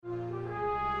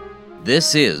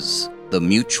This is the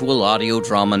Mutual Audio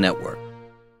Drama Network.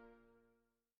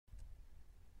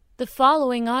 The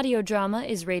following audio drama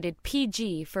is rated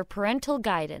PG for parental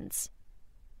guidance.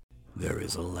 There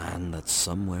is a land that's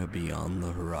somewhere beyond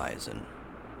the horizon.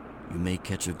 You may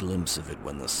catch a glimpse of it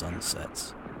when the sun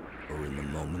sets, or in the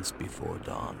moments before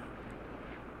dawn.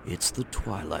 It's the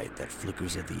twilight that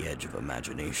flickers at the edge of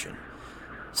imagination,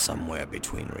 somewhere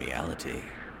between reality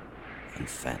and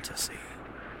fantasy.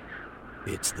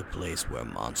 It's the place where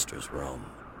monsters roam,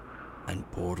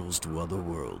 and portals to other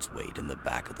worlds wait in the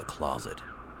back of the closet,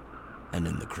 and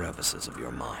in the crevices of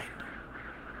your mind.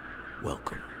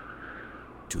 Welcome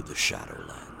to the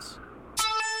Shadowlands.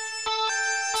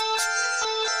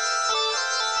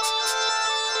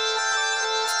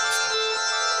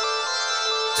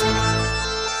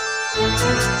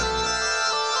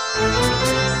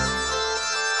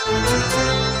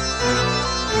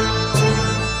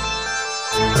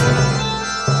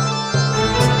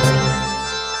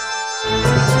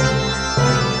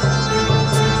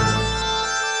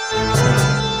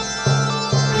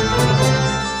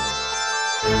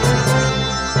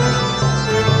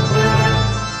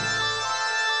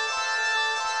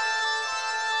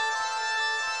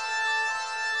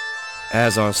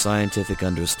 As our scientific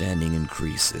understanding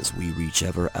increases, we reach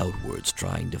ever outwards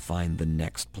trying to find the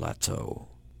next plateau.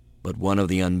 But one of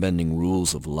the unbending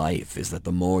rules of life is that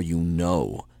the more you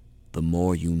know, the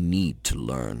more you need to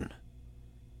learn.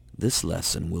 This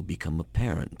lesson will become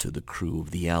apparent to the crew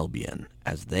of the Albion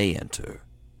as they enter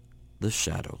the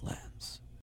Shadowlands.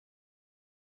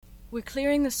 We're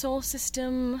clearing the Sol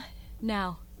system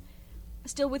now.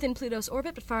 Still within Pluto's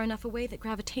orbit, but far enough away that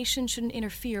gravitation shouldn't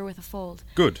interfere with a fold.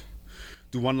 Good.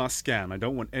 Do one last scan. I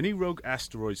don't want any rogue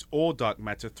asteroids or dark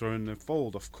matter thrown in the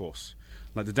fold, of course.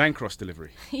 Like the Dancross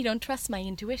delivery. You don't trust my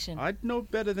intuition. I'd know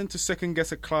better than to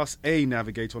second-guess a Class A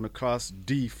navigator on a Class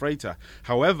D freighter.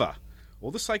 However,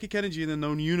 all the psychic energy in the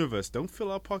known universe don't fill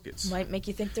our pockets. Might make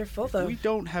you think they're full, though. If we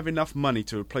don't have enough money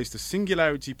to replace the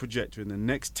Singularity Projector in the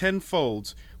next 10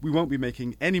 folds, we won't be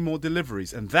making any more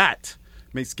deliveries, and that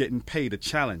makes getting paid a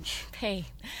challenge. Pay.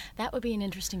 That would be an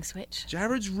interesting switch.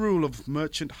 Jared's rule of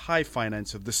merchant high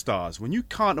finance of the stars. When you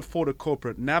can't afford a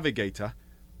corporate navigator,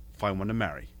 find one to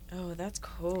marry. Oh, that's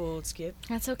cold, Skip.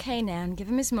 That's okay, Nan. Give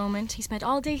him his moment. He spent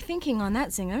all day thinking on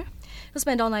that zinger. He'll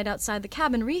spend all night outside the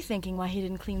cabin rethinking why he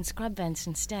didn't clean scrub vents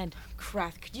instead.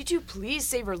 Krath, could you two please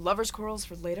save your lover's quarrels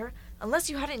for later? Unless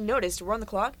you hadn't noticed, we're on the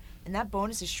clock, and that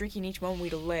bonus is shrinking each moment we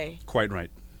delay. Quite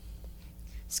right.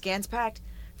 Scans packed.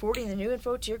 Forwarding the new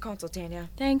info to your console, Tanya.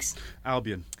 Thanks.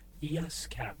 Albion. Yes,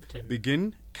 Captain.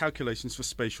 Begin calculations for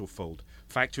spatial fold.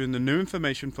 Factor in the new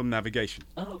information from navigation.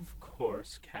 Of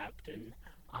course, Captain.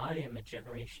 I am a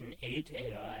Generation 8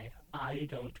 AI. I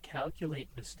don't calculate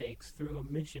mistakes through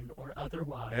omission or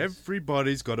otherwise.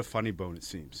 Everybody's got a funny bone, it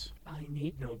seems. I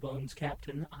need no bones,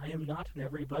 Captain. I am not an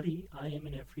everybody. I am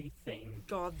an everything.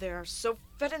 God, they're so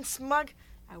fed and smug.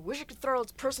 I wish I could throw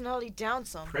its personality down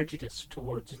some. Prejudice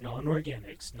towards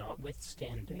non-organics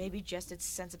notwithstanding. Maybe just its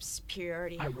sense of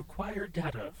superiority. I require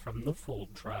data from the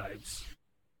fold drives.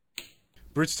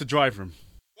 Bridge to drive room.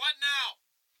 What now?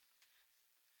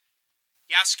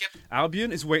 Yeah, Skip?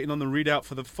 Albion is waiting on the readout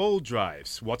for the fold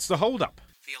drives. What's the holdup?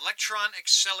 The electron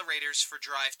accelerators for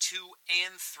drive 2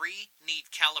 and 3 need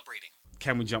calibrating.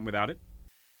 Can we jump without it?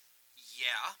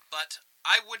 Yeah, but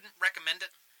I wouldn't recommend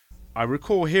it. I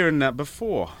recall hearing that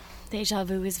before. Deja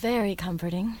vu is very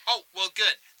comforting. Oh, well,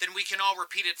 good. Then we can all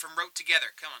repeat it from rote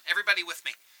together. Come on, everybody with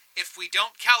me. If we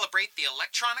don't calibrate the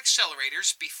electron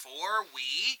accelerators before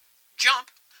we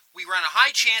jump, we run a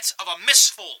high chance of a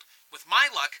misfold. With my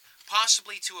luck,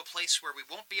 possibly to a place where we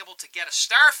won't be able to get a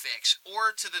star fix,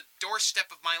 or to the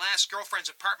doorstep of my last girlfriend's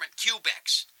apartment,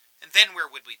 Cubex. And then where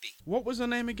would we be? What was her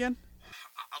name again?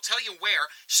 I'll tell you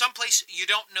where. Someplace you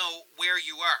don't know where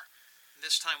you are.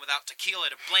 This time without tequila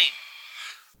to blame.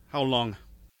 How long?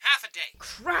 Half a day.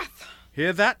 Krath!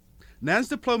 Hear that? Nan's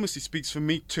diplomacy speaks for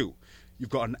me too. You've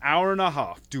got an hour and a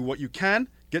half. Do what you can.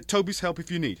 Get Toby's help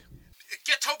if you need.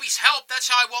 Get Toby's help? That's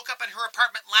how I woke up in her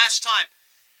apartment last time.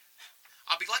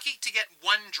 I'll be lucky to get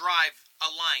one drive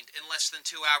aligned in less than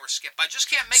 2 hours, Skip. I just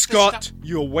can't make Scott, this stuff.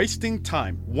 you're wasting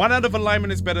time. 1 out of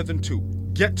alignment is better than 2.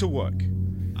 Get to work.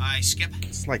 Aye, Skip.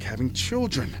 It's like having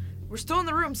children. We're still in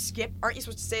the room, Skip. Aren't you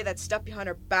supposed to say that stuff behind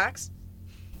our backs?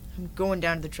 I'm going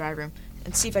down to the drive room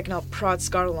and see if I can help prod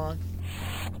Scott along.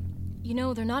 You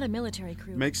know, they're not a military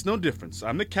crew. Makes no difference.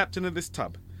 I'm the captain of this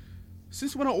tub.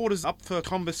 Since when are orders up for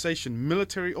conversation,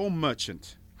 military or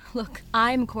merchant? Look,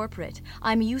 I'm corporate.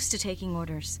 I'm used to taking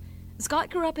orders. Scott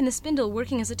grew up in the Spindle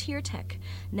working as a tier tech.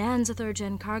 Nan's a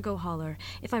third-gen cargo hauler.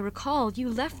 If I recall, you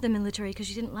left the military because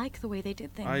you didn't like the way they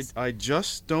did things. I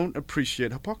just don't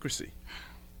appreciate hypocrisy.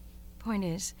 Point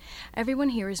is, everyone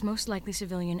here is most likely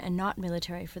civilian and not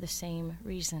military for the same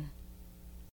reason.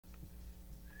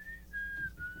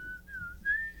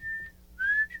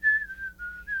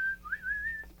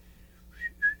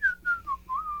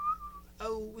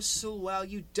 Oh, whistle while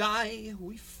you die.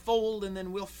 We fold and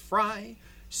then we'll fry.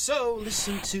 So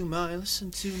listen to my.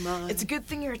 It's a good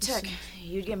thing you're a tech.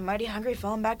 You'd get mighty hungry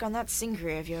falling back on that sing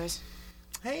career of yours.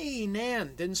 Hey,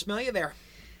 Nan, didn't smell you there.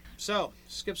 So,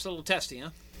 Skip's a little testy,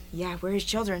 huh? Yeah, we're his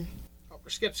children. Oh, we're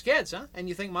Skip's kids, huh? And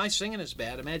you think my singing is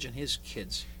bad? Imagine his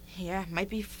kids. Yeah, might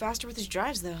be faster with his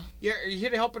drives, though. You're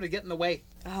here to help her to get in the way.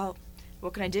 Oh,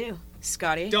 what can I do,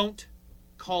 Scotty? Don't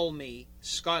call me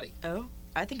Scotty. Oh,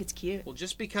 I think it's cute. Well,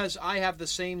 just because I have the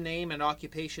same name and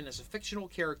occupation as a fictional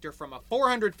character from a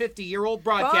 450-year-old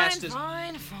broadcast is...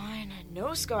 Fine.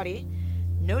 No, Scotty.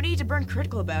 No need to burn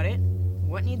critical about it.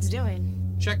 What needs doing?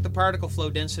 Check the particle flow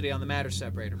density on the matter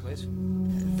separator, please.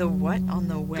 The what on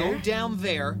the where? Go down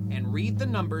there and read the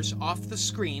numbers off the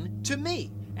screen to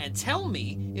me and tell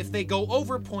me if they go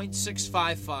over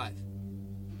 0.655.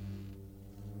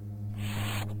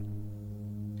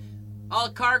 All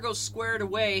cargo's squared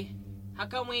away. How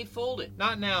come we ain't folded?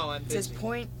 Not now, I'm It says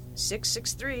busy.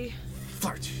 0.663.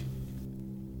 Fart.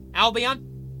 Albion,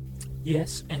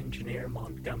 Yes, Engineer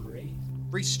Montgomery.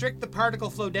 restrict the particle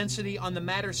flow density on the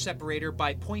matter separator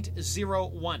by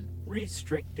 0.01.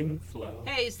 Restricting flow.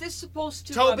 Hey, is this supposed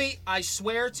to... Toby, I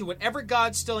swear to whatever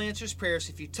God still answers prayers,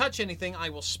 if you touch anything, I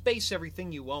will space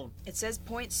everything you own. It says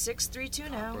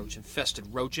 0.632 now. Roach-infested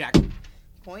Rojack.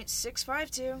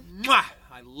 0.652. Mwah!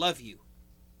 I love you.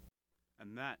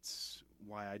 And that's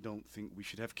why I don't think we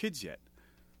should have kids yet.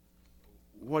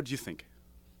 What do you think?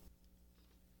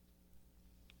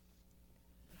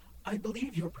 I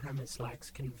believe your premise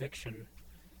lacks conviction.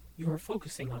 You are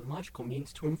focusing on logical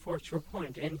means to enforce your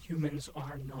point, and humans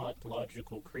are not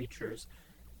logical creatures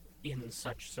in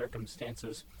such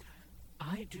circumstances.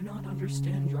 I do not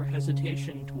understand your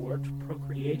hesitation toward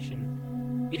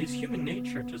procreation. It is human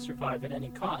nature to survive at any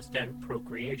cost, and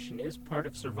procreation is part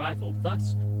of survival,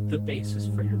 thus the basis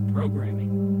for your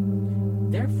programming.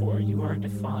 Therefore, you are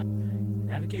defined.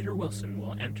 Navigator Wilson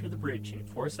will enter the bridge in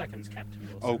 4 seconds, Captain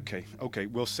Wilson. Okay,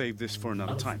 we'll save this for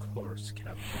another time. Of course,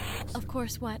 Captain Wilson. Of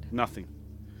course, what? Nothing.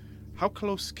 How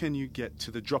close can you get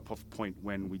to the drop-off point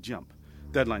when we jump?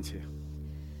 Deadline's here.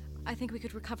 I think we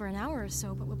could recover an hour or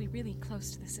so, but we'll be really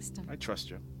close to the system. I trust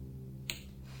you.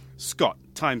 Scott,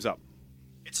 time's up.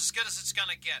 It's as good as it's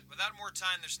gonna get. Without more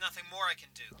time, there's nothing more I can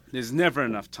do. There's never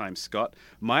enough time, Scott.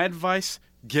 My advice,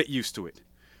 get used to it.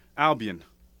 Albion,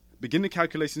 begin the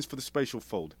calculations for the spatial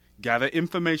fold. Gather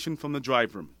information from the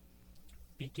drive room.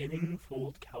 Beginning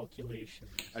fold calculations.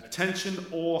 Attention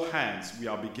all hands. We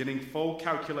are beginning fold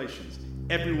calculations.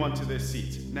 Everyone to their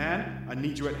seats. Nan, I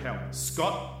need you at helm.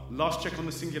 Scott, last check on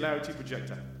the singularity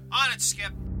projector. On it,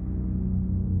 Skip.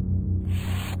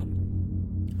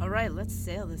 All right, let's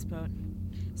sail this boat.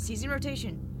 Seizing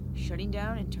rotation. Shutting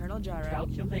down internal gyro.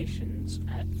 Calculations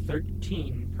at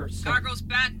 13%. Cargo's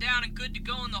battened down and good to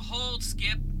go in the hold,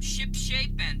 Skip. Ship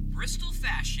shape and Bristol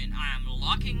fashion. I am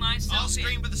locking myself All in.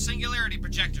 screen with the singularity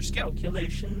projector, Skip.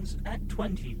 Calculations at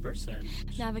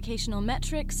 20%. Navigational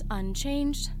metrics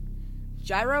unchanged.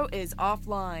 Gyro is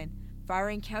offline.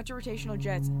 Firing counter-rotational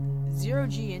jets.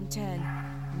 0G in 10,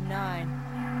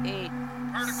 9, 8,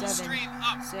 Particle 7, stream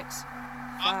up. 6, 5,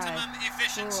 Optimum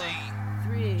efficiency.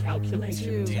 3,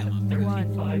 Calculations 2, at 1.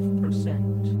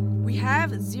 35%. We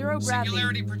have zero gravity.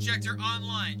 Singularity projector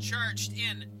online. Charged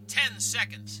in 10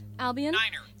 seconds. Albion,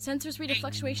 Niner. sensors read a 8,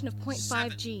 fluctuation of 0.5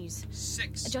 7, Gs.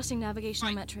 6, Adjusting navigational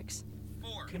 5, metrics.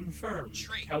 4, Confirmed.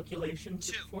 3, Calculations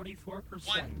 2, at 44%.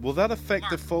 1. Will that affect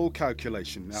the Mark. fold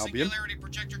calculation, Albion? Singularity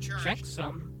projector charged.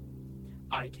 Checksum.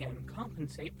 I can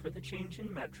compensate for the change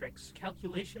in metrics.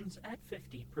 Calculations at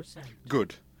 50%.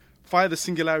 Good. Fire the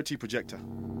singularity projector.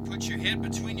 Put your head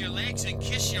between your legs and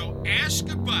kiss your ass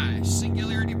goodbye.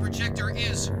 Singularity projector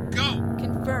is go.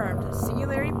 Confirmed.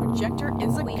 Singularity projector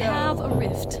is a We go. have a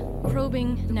rift.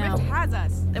 Probing now. Rift has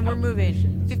us. And we're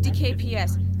moving. 50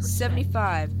 kps,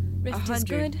 75, Rift 100, is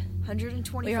good.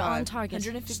 125, We are on target.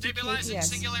 150 Stabilizing kps.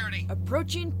 singularity.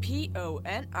 Approaching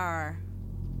PONR.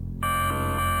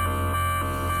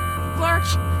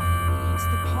 Flarch! It's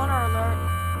the Ponar alert.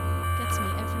 Gets me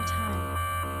every time.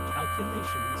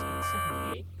 Calculations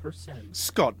at 78%.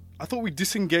 Scott, I thought we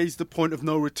disengaged the point of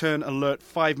no return alert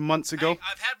 5 months ago.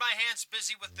 I've had my hands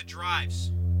busy with the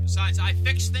drives. Besides, I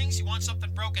fix things. You want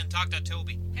something broken, talk to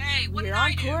Toby. Hey, what We're did I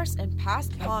on do? course and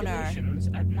past Ponar. Calculations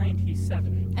at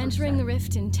 97%. Entering the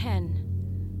rift in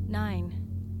 10,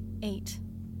 9, 8,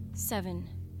 7,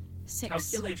 6,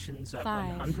 Calculations at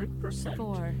 5, 100%.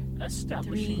 4,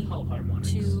 Establishing 3, hull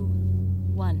harmonics. 2,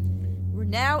 1. We're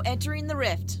now entering the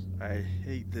rift. I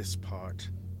hate this part.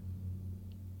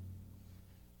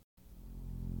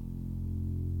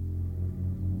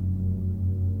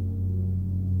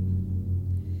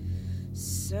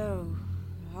 So,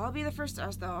 I'll be the first to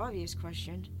ask the obvious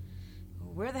question.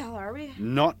 Where the hell are we?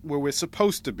 Not where we're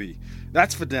supposed to be.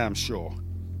 That's for damn sure.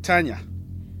 Tanya,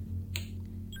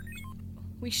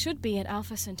 We should be at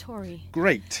Alpha Centauri.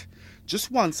 great. Just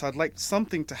once I'd like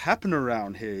something to happen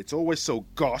around here. It's always so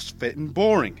gosh fit and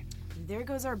boring. There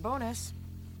goes our bonus.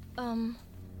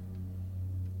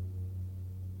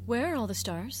 Where are all the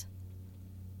stars?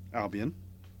 Albion.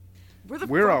 Where the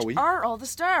Where fudge are we? are all the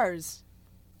stars?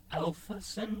 Alpha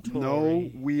Centauri.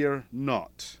 No, we're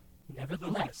not.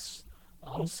 Nevertheless,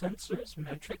 all sensors,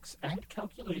 metrics, and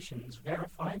calculations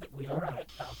verify that we are at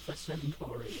Alpha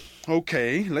Centauri.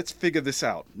 Okay, let's figure this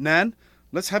out. Nan,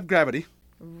 let's have gravity.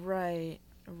 Right,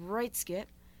 Skip.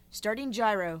 Starting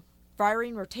gyro.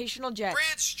 Firing rotational jets.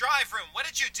 Brand's drive room, what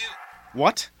did you do?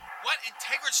 What? What in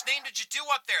Tegrid's name did you do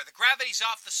up there? The gravity's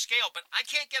off the scale, but I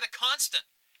can't get a constant.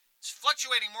 It's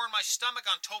fluctuating more in my stomach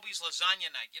on Toby's lasagna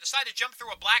night. You decide to jump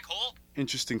through a black hole?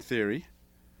 Interesting theory.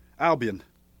 Albion.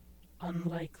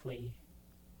 Unlikely.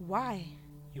 Why?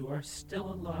 You are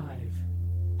still alive.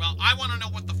 Well, I want to know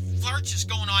what the flarch is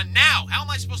going on now. How am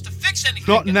I supposed to fix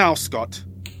anything? Not now, Scott.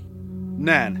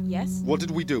 Nan. Yes? What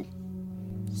did we do?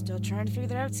 Still trying to figure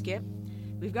that out, Skip.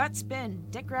 We've got spin.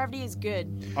 Deck gravity is good.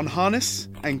 Unharness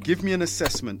and give me an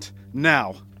assessment.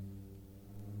 Now.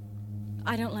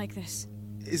 I don't like this.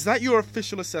 Is that your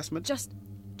official assessment?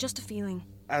 Just a feeling.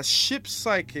 As ship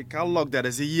psychic, I'll log that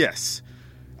as a yes.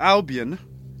 Albion,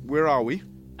 where are we?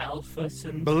 Alpha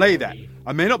Centauri. Belay that.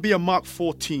 I may not be a Mark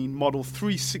 14 Model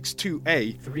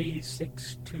 362A.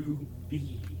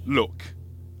 362B. Look,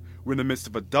 we're in the midst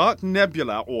of a dark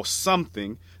nebula or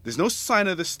something. There's no sign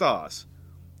of the stars.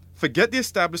 Forget the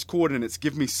established coordinates.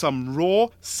 Give me some raw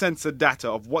sensor data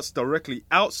of what's directly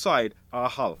outside our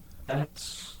hull.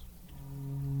 That's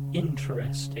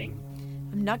interesting.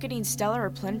 I'm not getting stellar or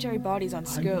planetary bodies on I'm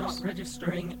scopes. not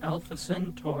registering Alpha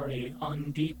Centauri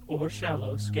on deep or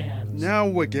shallow scans. Now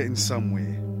we're getting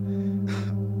somewhere.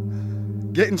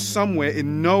 Getting somewhere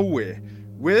in nowhere.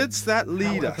 Where's that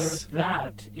lead However, us?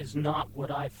 that is not what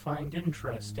I find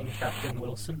interesting, Captain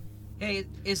Wilson. Hey,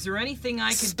 is there anything I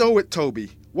can... Stow it,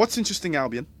 Toby. What's interesting,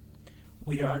 Albion?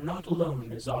 We are not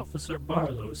alone, as Officer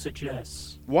Barlow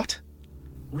suggests. What?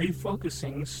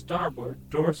 Refocusing starboard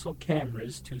dorsal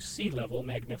cameras to sea-level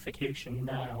magnification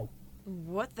now.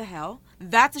 What the hell?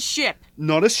 That's a ship!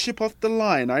 Not a ship off the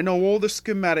line. I know all the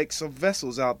schematics of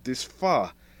vessels out this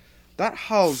far. That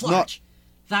hull's not... Fletch,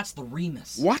 that's the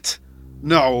Remus. What?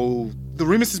 No, the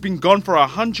Remus has been gone for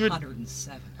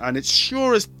 107. and it's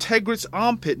sure as Tegrid's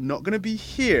armpit not going to be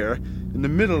here in the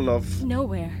middle of...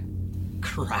 Nowhere.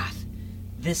 Krath,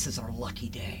 this is our lucky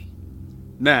day.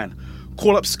 Nan,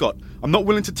 call up Scott. I'm not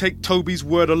willing to take Toby's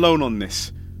word alone on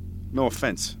this. No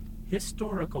offense.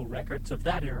 Historical records of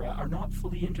that era are not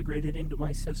fully integrated into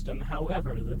my system.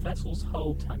 However, the vessel's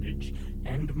hull tonnage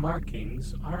and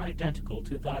markings are identical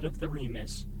to that of the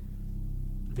Remus.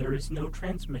 There is no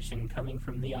transmission coming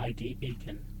from the ID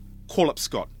beacon. Call up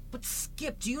Scott. But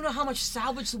Skip, do you know how much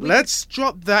salvage we... Let's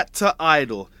drop that to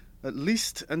idle, at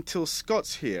least until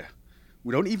Scott's here.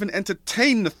 We don't even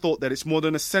entertain the thought that it's more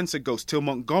than a sensor ghost till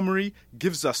Montgomery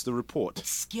gives us the report.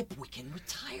 Skip, we can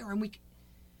retire and we can...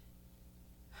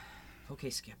 Okay,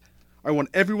 Skip. I want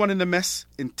everyone in the mess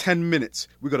in 10 minutes.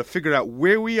 We gotta figure out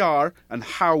where we are and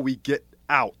how we get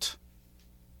out.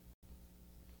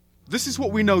 This is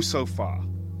what we know so far.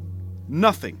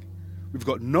 Nothing. We've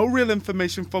got no real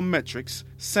information from metrics,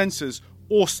 sensors,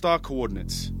 or star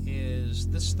coordinates. Is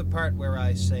this the part where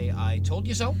I say I told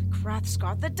you so? Krath,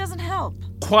 Scott, that doesn't help.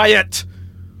 Quiet!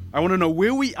 I want to know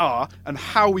where we are and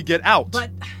how we get out.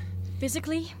 But...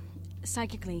 Physically,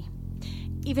 psychically,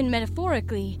 even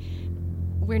metaphorically,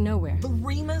 we're nowhere. The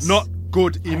Remus? Not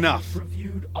good I enough. have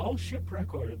reviewed all ship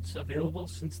records available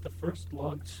since the first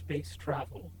logged space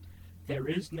travel. There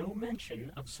is no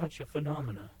mention of such a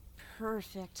phenomena.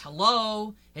 Perfect.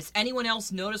 Hello? Has anyone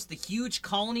else noticed the huge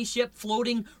colony ship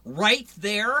floating right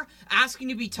there, asking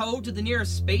to be towed to the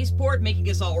nearest spaceport, making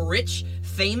us all rich,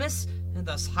 famous, and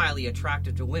thus highly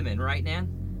attractive to women, right,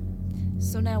 Nan?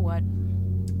 So now what?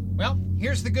 Well,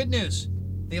 here's the good news.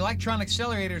 The electron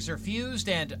accelerators are fused,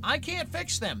 and I can't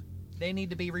fix them. They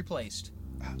need to be replaced.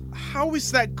 How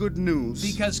is that good news?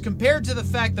 Because compared to the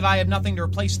fact that I have nothing to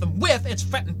replace them with, it's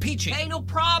fat and peachy. Hey, no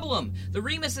problem. The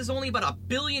Remus has only about 1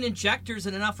 billion injectors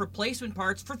and enough replacement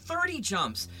parts for 30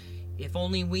 jumps. If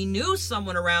only we knew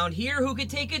someone around here who could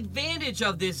take advantage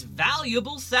of this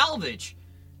valuable salvage.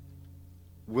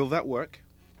 Will that work?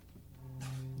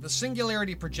 The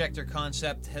singularity projector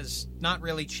concept has not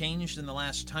really changed in the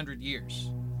last 100 years.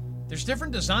 There's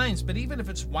different designs, but even if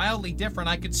it's wildly different,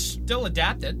 I could still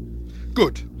adapt it.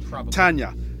 Good. Probably.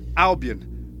 Tanya, Albion,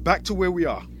 back to where we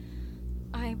are.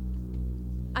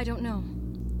 I don't know.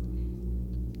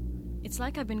 It's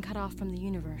like I've been cut off from the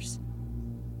universe.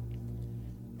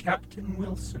 Captain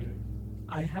Wilson,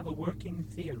 I have a working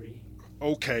theory.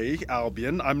 Okay,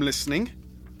 Albion, I'm listening.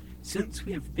 Since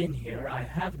we have been here, I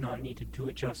have not needed to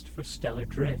adjust for stellar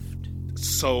drift.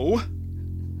 So?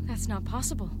 That's not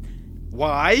possible.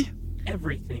 Why?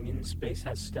 Everything in space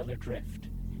has stellar drift.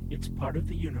 It's part of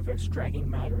the universe dragging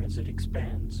matter as it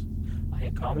expands. I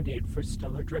accommodate for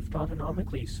stellar drift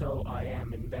autonomically, so I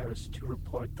am embarrassed to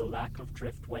report the lack of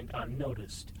drift went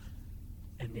unnoticed.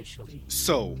 Initially.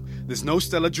 So, there's no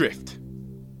stellar drift.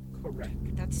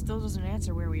 Correct. That still doesn't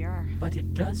answer where we are. But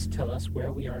it does tell us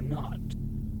where we are not.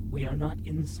 We are not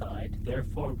inside,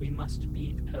 therefore we must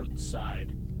be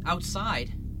outside.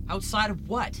 Outside? Outside of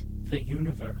what? The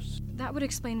universe. That would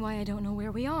explain why I don't know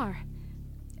where we are.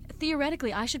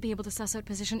 Theoretically, I should be able to suss out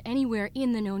position anywhere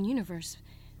in the known universe.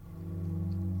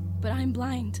 But I'm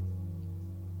blind.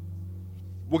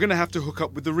 We're gonna have to hook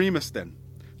up with the Remus then.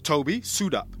 Toby,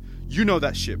 suit up. You know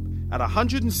that ship. At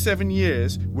 107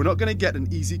 years, we're not gonna get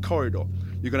an easy corridor.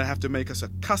 You're gonna have to make us a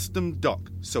custom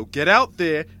dock. So get out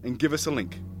there and give us a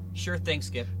link. Sure thing,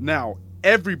 Skip. Now,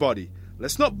 everybody,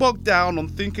 let's not bog down on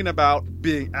thinking about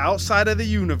being outside of the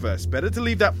universe. Better to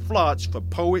leave that flarch for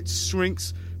poets,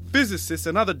 shrinks, physicists,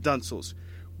 and other dunces.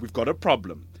 We've got a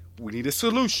problem. We need a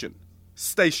solution.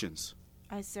 Stations.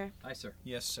 Aye, sir. Aye, sir.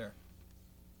 Yes, sir.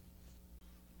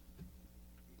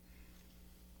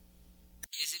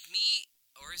 Is it me,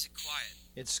 or is it quiet?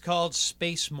 It's called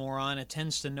space, moron. It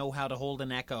tends to know how to hold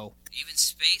an echo. Even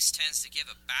space tends to give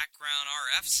a background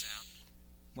RF sound.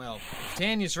 Well, if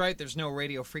Tanya's right, there's no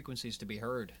radio frequencies to be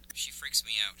heard. She freaks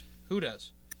me out. Who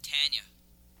does? Tanya.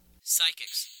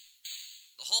 Psychics.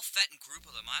 The whole Fetton group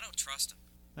of them, I don't trust them.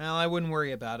 Well, I wouldn't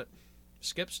worry about it.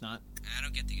 Skip's not. I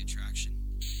don't get the attraction.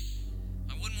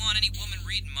 I wouldn't want any woman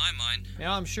reading my mind.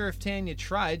 Now, I'm sure if Tanya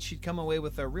tried, she'd come away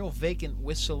with a real vacant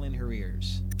whistle in her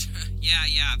ears. Yeah,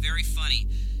 very funny.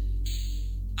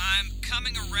 I'm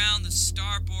coming around the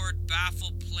starboard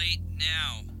baffle plate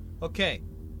now. Okay,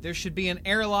 there should be an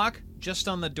airlock just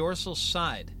on the dorsal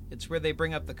side. It's where they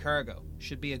bring up the cargo.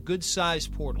 Should be a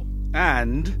good-sized portal.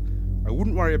 And I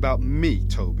wouldn't worry about me,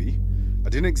 Toby. I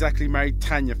didn't exactly marry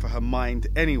Tanya for her mind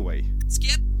anyway.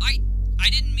 Skip, I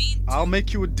didn't mean to. I'll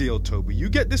make you a deal, Toby. You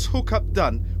get this hookup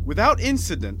done without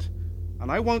incident,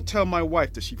 and I won't tell my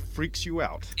wife that she freaks you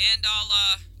out. And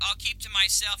I'll keep to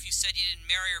myself. You said you didn't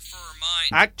marry her for her mind.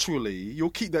 Actually, you'll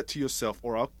keep that to yourself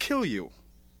or I'll kill you. Or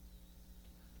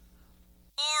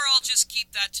I'll just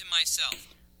keep that to myself.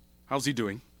 How's he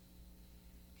doing?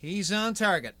 He's on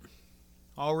target.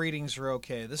 All readings are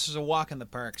okay. This is a walk in the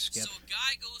park, Skip. So a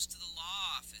guy goes to the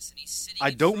law office and he's sitting I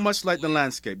in don't front much of like the lawyer.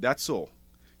 landscape, that's all.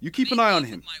 You keep an eye on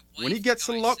him. When he gets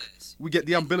a lock, we get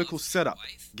the umbilical set up,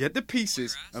 get the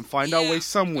pieces, and find our way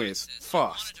somewheres,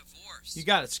 fast. You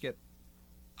got it, Skip.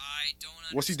 I don't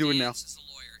What's he doing now? understand, says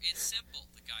the lawyer. It's simple,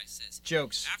 the guy says.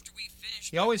 Jokes. After we finish,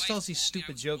 He always tells these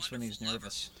stupid jokes when he's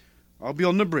nervous. I'll be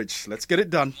on the bridge. Let's get it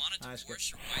done. Want to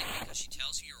divorce your wife because she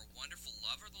tells you you're a wonderful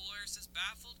lover, the lawyer says,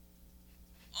 baffled.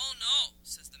 Oh no,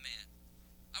 says the man.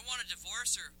 I want to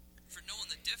divorce her for knowing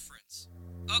the difference.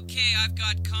 Okay, I've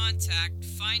got contact.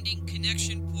 Finding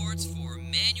connection ports for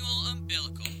manual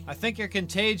umbilical. I think you're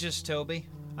contagious, Toby.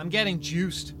 I'm getting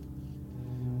juiced.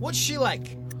 What's she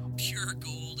like? Pure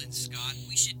gold, and Scott.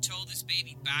 We should tow this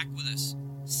baby back with us.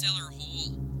 Sell her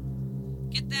whole.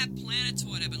 Get that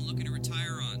planetoid I've been looking to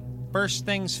retire on. First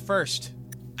things first.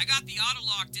 I got the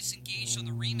autolock disengaged on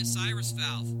the Remus iris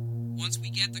valve. Once we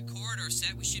get the corridor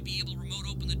set, we should be able to remote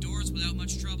open the doors without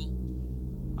much trouble.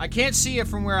 I can't see you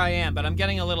from where I am, but I'm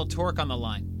getting a little torque on the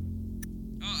line.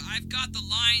 Oh, I've got the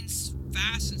lines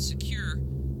fast and secure.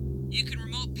 You can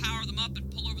remote power them up and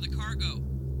pull over the cargo.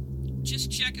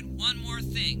 Just checking one more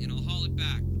thing, and I'll haul it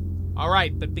back. All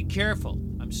right, but be careful.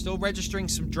 I'm still registering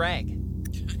some drag.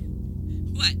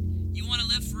 What? You want to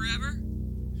live forever?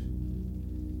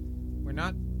 We're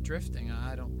not drifting.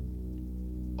 I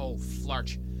don't... Oh,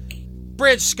 flarch.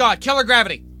 Bridge, Scott, killer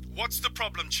gravity. What's the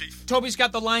problem, Chief? Toby's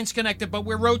got the lines connected, but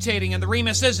we're rotating and the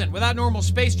Remus isn't. Without normal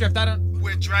space drift, I don't...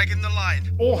 We're dragging the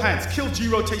line. All hands, kill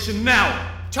G-rotation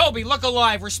now! Toby, look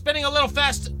alive. We're spinning a little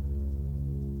fast.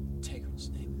 Tegral's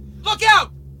name. Look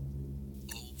out!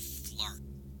 Oh, flark.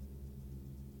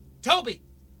 Toby!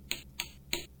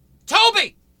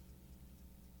 Toby!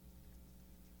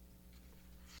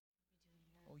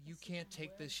 Oh, you can't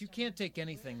take this. You can't take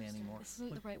anything anymore. This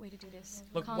isn't the right way to do this.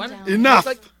 Look, Calm when- down. Enough!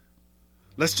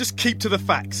 Let's just keep to the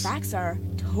facts. Facts are,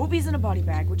 Toby's in a body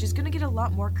bag, which is gonna get a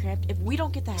lot more cramped if we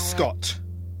don't get the hell out. Scott,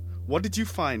 what did you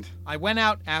find? I went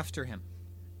out after him,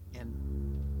 and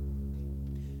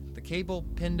the cable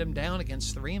pinned him down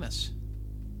against the Remus.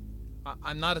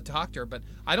 I'm not a doctor, but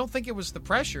I don't think it was the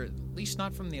pressure, at least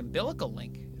not from the umbilical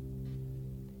link.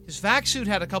 His vac suit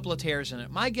had a couple of tears in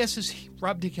it. My guess is he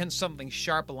rubbed against something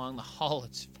sharp along the hull.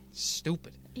 It's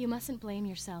stupid. You mustn't blame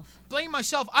yourself. Blame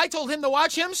myself. I told him to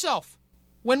watch himself.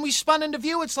 When we spun into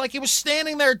view, it's like he was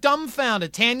standing there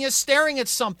dumbfounded, Tanya, staring at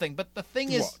something. But the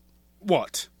thing is...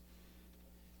 What?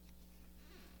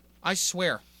 I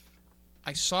swear,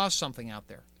 I saw something out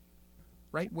there.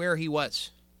 Right where he was.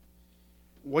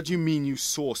 What do you mean you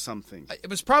saw something?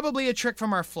 It was probably a trick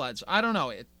from our floods. I don't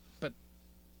know, but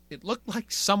it looked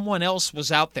like someone else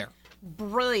was out there.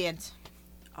 Brilliant.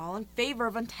 All in favor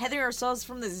of untethering ourselves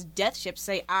from this death ship,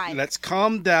 say aye. Let's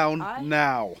calm down Aye.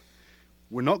 now.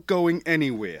 We're not going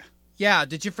anywhere. Yeah,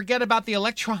 did you forget about the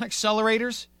electron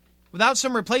accelerators? Without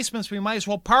some replacements, we might as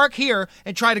well park here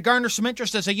and try to garner some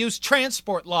interest as a used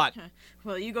transport lot.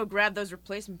 Well, you go grab those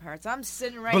replacement parts. I'm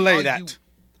sitting right Belay here. that.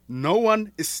 No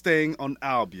one is staying on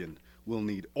Albion. We'll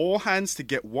need all hands to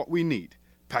get what we need.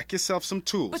 Pack yourself some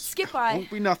tools. But Skip, I...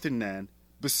 Won't be nothing, Nan.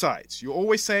 Besides, you're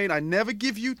always saying I never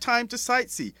give you time to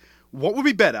sightsee. What would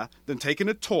be better than taking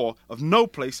a tour of no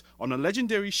place on a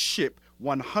legendary ship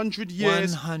 100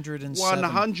 years...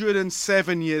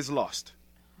 107 years lost.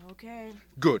 Okay.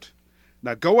 Good.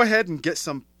 Now go ahead and get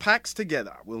some packs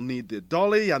together. We'll need the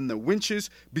dolly and the winches.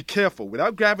 Be careful.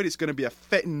 Without gravity, it's going to be a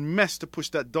fettin' mess to push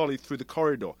that dolly through the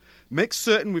corridor. Make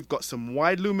certain we've got some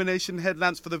wide illumination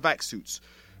headlamps for the vac suits.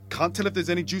 Can't tell if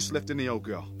there's any juice left in the old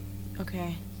girl.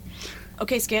 Okay.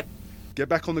 Okay, Skip. Get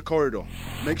back on the corridor.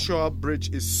 Make sure our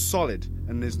bridge is solid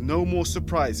and there's no more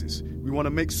surprises. We want to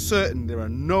make certain there are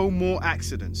no more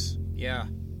accidents. Yeah,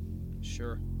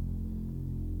 sure.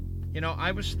 You know,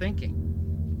 I was thinking,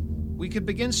 we could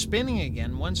begin spinning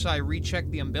again once I recheck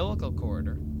the umbilical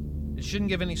corridor. It shouldn't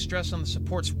give any stress on the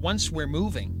supports once we're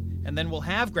moving, and then we'll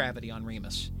have gravity on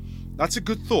Remus. That's a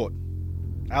good thought.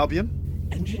 Albion?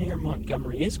 Engineer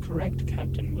Montgomery is correct,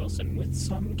 Captain Wilson. With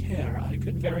some care, I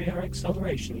could vary our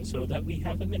acceleration so that we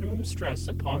have a minimum stress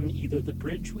upon either the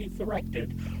bridge we've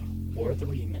erected or the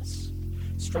Remus.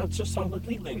 Struts are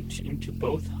solidly linked into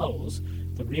both hulls.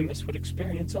 The Remus would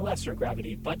experience a lesser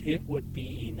gravity, but it would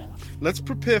be enough. Let's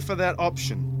prepare for that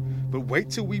option, but wait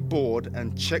till we board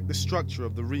and check the structure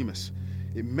of the Remus.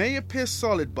 It may appear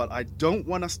solid, but I don't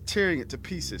want us tearing it to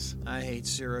pieces. I hate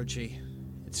zero-G.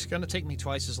 It's gonna take me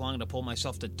twice as long to pull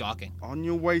myself to docking. On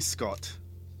your way, Scott.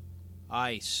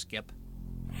 Aye, Skip.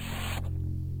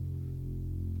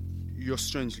 You're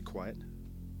strangely quiet.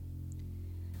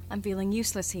 I'm feeling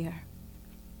useless here.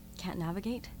 Can't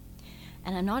navigate.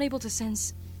 And I'm not able to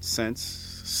sense...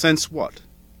 Sense what?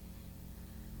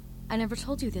 I never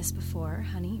told you this before,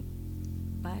 honey,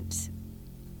 but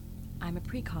I'm a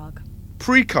precog.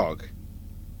 Precog?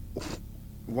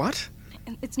 What?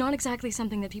 And it's not exactly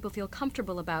something that people feel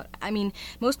comfortable about. I mean,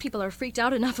 most people are freaked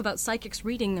out enough about psychics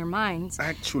reading their minds.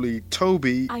 Actually,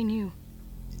 Toby... I knew.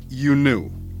 You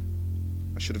knew.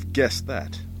 I should have guessed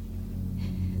that.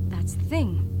 That's the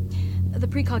thing. The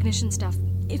precognition stuff,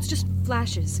 it's just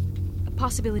flashes,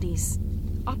 possibilities,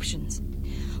 options.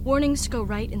 Warnings to go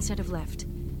right instead of left.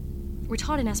 We're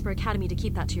taught in Esper Academy to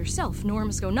keep that to yourself.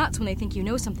 Norms go nuts when they think you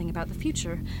know something about the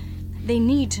future. They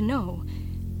need to know.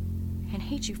 And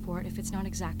hate you for it if it's not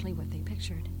exactly what they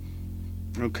pictured.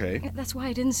 Okay. That's why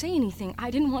I didn't say anything.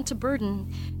 I didn't want to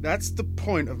burden... That's the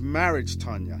point of marriage,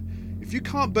 Tanya. If you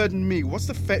can't burden me, what's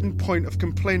the fettin' point of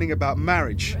complaining about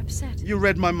marriage? You're upset. You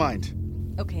read my mind.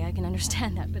 Okay, I can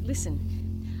understand that, but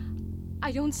listen.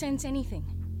 I don't sense anything.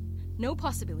 No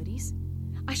possibilities.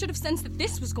 I should have sensed that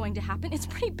this was going to happen. It's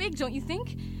pretty big, don't you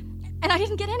think? And I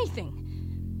didn't get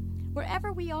anything.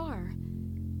 Wherever we are,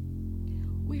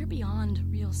 we're beyond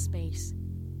real space.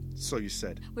 So you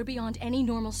said. We're beyond any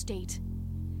normal state.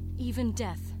 Even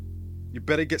death. You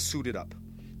better get suited up.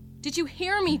 Did you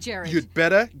hear me, Jared? You'd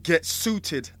better get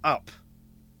suited up.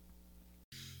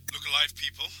 Look alive,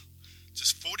 people.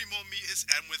 Just 40 more meters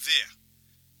and we're there.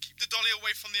 Keep the dolly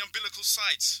away from the umbilical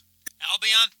sides.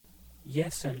 Albion?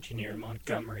 Yes, Engineer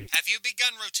Montgomery. Have you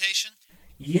begun rotation?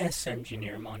 Yes,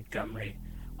 Engineer Montgomery.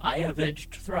 I have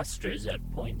edged thrusters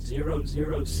at point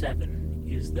 007.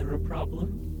 Is there a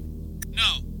problem?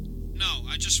 No,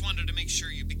 I just wanted to make sure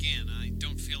you began. I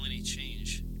don't feel any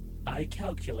change. I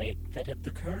calculate that at the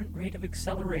current rate of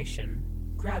acceleration,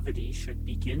 gravity should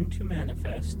begin to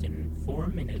manifest in 4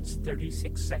 minutes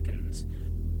 36 seconds.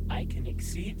 I can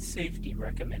exceed safety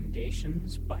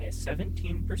recommendations by a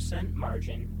 17%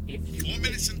 margin if you... 4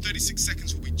 minutes and 36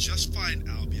 seconds will be just fine,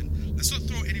 Albion. Let's not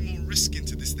throw any more risk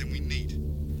into this than we need.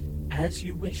 As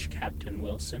you wish, Captain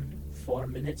Wilson. 4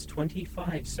 minutes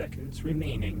 25 seconds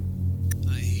remaining.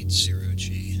 I hate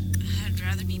zero-G. I'd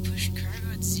rather be pushing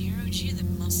cargo at zero-G than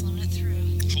muscling it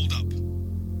through. Hold up.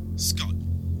 Scott,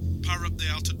 power up the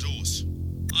outer doors.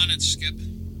 On it, Skip.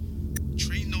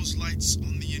 Train those lights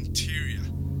on the interior.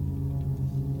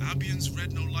 Albion's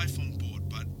read no life on board,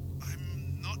 but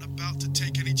I'm not about to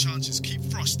take any chances. Keep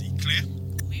frosty, clear?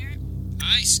 Clear.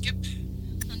 Aye, Skip.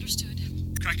 Understood.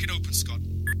 Crack it open, Scott.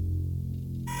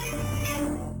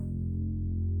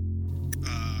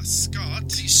 Scott?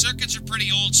 These circuits are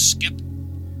pretty old, Skip. Come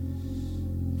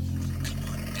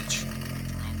on, bitch. Or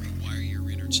I'll rewire your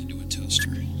innards into a toaster.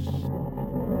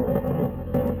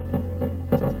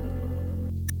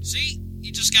 See?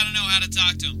 You just gotta know how to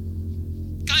talk to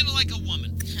him. Kinda like a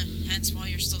woman. Hence why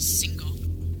you're still single.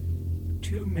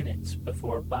 2 minutes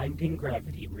before binding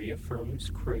gravity reaffirms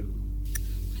crew.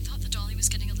 I thought the dolly was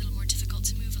getting a little more difficult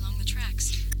to move along the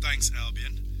tracks. Thanks,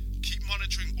 Albion. Keep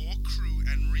monitoring all crew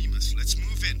and Remus. Let's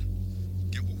move in.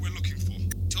 Get what we're looking for.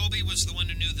 Toby was the one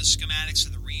who knew the schematics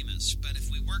of the Remus, but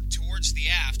if we work towards the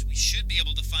aft, we should be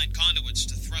able to find conduits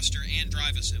to thruster and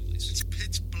drive assemblies. It's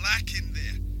pitch black in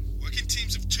there. Work in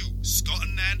teams of 2. Scott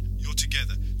and Nan, you're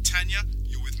together. Tanya,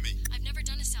 you're with me. I've never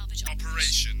done a salvage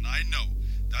Operation, I know.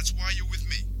 That's why you're with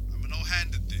me. I'm an old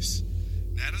hand at this.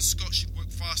 Nan and Scott should work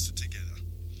faster together.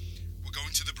 We're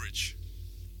going to the bridge.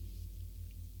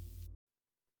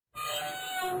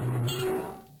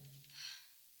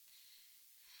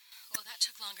 Well, that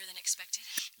took longer than expected.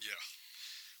 Yeah.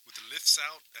 With the lifts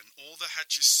out and all the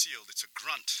hatches sealed, it's a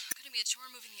grunt. Gonna be a chore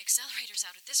moving the accelerators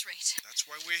out at this rate. That's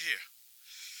why we're here.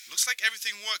 Looks like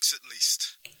everything works at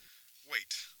least.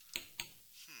 Wait.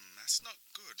 That's not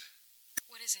good.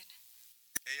 What is it?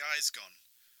 AI's gone.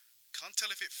 Can't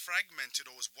tell if it fragmented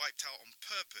or was wiped out on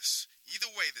purpose. Either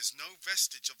way, there's no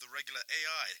vestige of the regular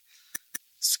AI.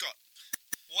 Scott.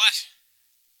 What?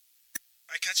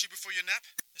 I catch you before your nap?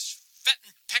 This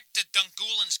fettin' Pecta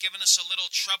Dungulin's giving us a little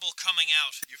trouble coming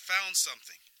out. You found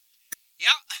something.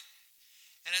 Yeah.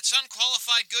 And it's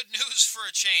unqualified good news for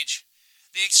a change.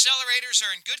 The accelerators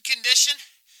are in good condition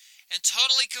and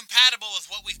totally compatible with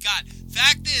what we've got.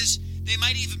 Fact is, they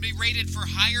might even be rated for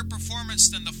higher performance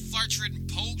than the flarch-ridden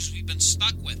pogues we've been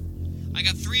stuck with. I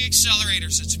got 3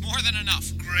 accelerators. It's more than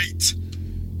enough. Great.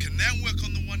 Can Nan work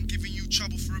on the one giving you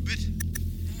trouble for a bit?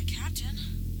 Captain?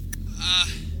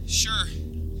 Sure.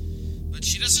 But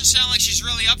she doesn't sound like she's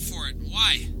really up for it.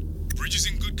 Why? Bridge is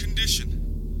in good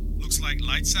condition. Looks like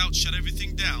lights out shut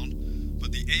everything down,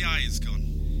 but the AI is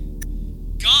gone.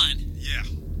 Gone? Yeah.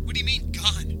 What do you mean,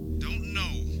 gone? Don't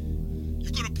know.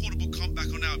 You've got a portable comp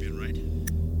back on Albion, right?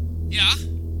 Yeah.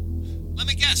 Let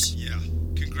me guess. Yeah.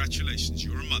 Congratulations,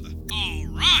 you're a mother. All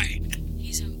right.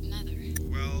 He's a mother.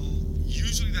 Well,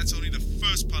 usually that's only the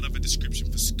first part of a description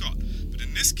for Scott, but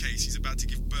in this case, he's about to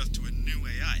give birth to a new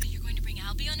AI. Are you going to bring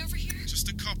Albion over here? Just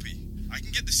a copy. I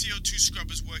can get the CO2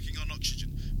 scrubbers working on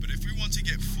oxygen, but if we want to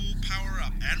get full power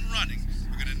up and running,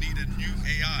 we're going to need a new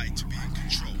AI to be in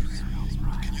control.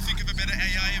 Can you think of a better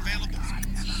AI available?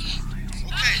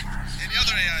 Okay, any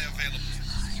other AI available?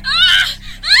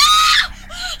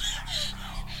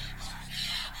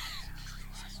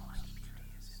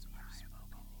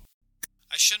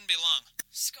 I shouldn't be long.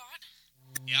 Scott?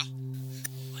 Yeah?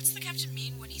 What's the captain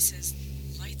mean when he says,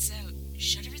 lights out,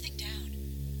 shut everything down?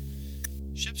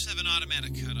 Ships have an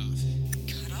automatic cutoff.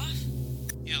 Cut off?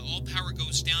 Yeah, all power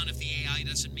goes down if the AI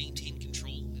doesn't maintain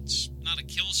control. It's not a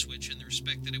kill switch in the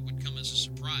respect that it would come as a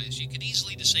surprise. You could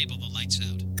easily disable the lights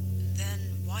out.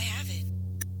 Then why have it?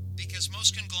 Because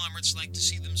most conglomerates like to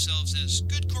see themselves as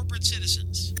good corporate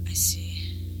citizens. I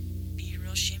see. Be a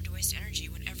real shame to waste energy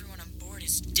when everyone on board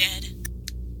is dead.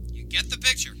 You get the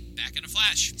picture. Back in a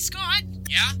flash. Scott!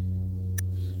 Yeah?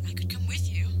 I could come with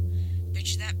you. Bet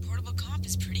you that portable comp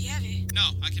is pretty heavy.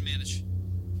 No, I can manage.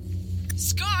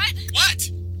 Scott! What?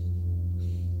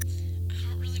 I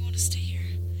don't really want to stay here.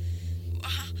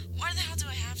 Why the hell do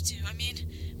I have to? I mean,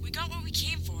 we got what we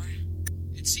came for.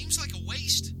 It seems like a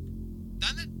waste.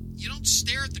 Doesn't it? You don't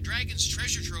stare at the dragon's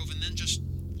treasure trove and then just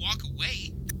walk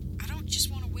away. I don't just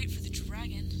want to wait for the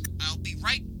dragon. I'll be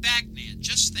right back, Nan.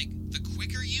 Just think, the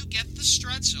quicker you get the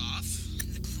struts off...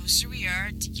 The closer closer we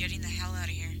are to getting the hell out of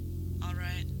here. All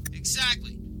right.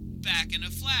 Exactly. Back in a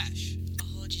flash. I'll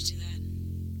hold you to that.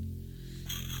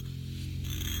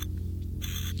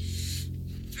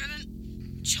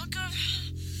 Vernon, Chunkov,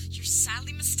 you're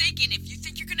sadly mistaken if you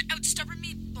think you're gonna outstubborn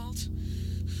me, Bolt.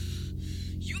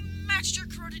 You matched your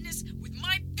corrodedness with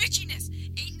my bitchiness.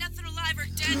 Ain't nothing alive or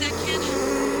dead that can...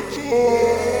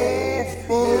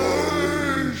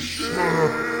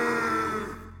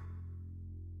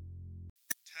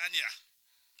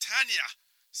 Tanya!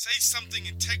 Say something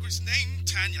in Tegra's name,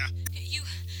 Tanya! You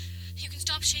can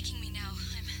stop shaking me now.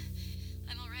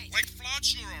 I'm all right. Like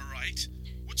Flodge, you're all right.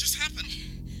 What just happened?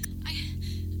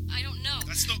 I don't know.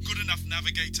 That's not good enough,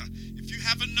 Navigator. If you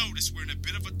haven't noticed, we're in a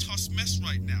bit of a tossed mess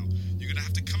right now. You're gonna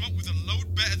have to come up with a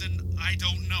load better than I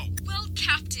don't know. Well,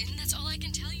 Captain, that's all I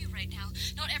can tell you right now.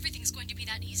 Not everything's going to be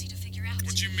that easy to figure out.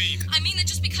 What do you mean? I mean that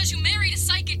just because you married a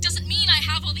psychic doesn't mean I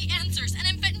have all the answers, and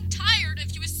I'm getting tired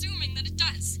of you assuming that it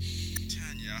does.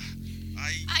 Tanya,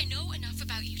 I know enough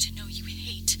about you to know you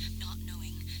hate not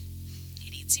knowing.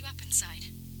 It eats you up inside.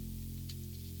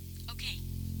 Okay.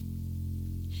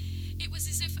 It was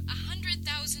as if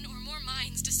 100,000 or more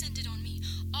minds descended on me,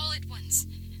 all at once.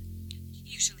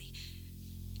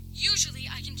 Usually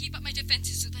I can keep up my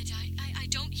defenses so that I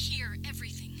don't hear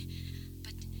everything.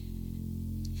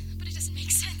 But it doesn't make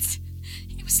sense.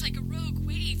 It was like a rogue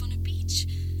wave on a beach.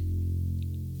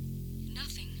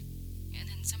 Nothing. And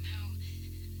then somehow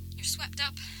you're swept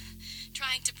up,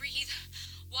 trying to breathe.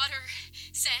 Water,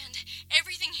 sand,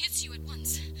 everything hits you at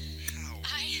once. How?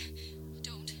 I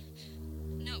don't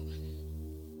know.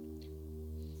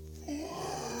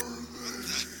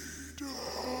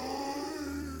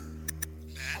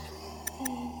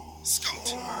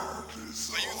 Scott, are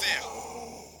you there?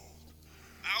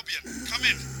 Albion, come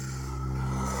in.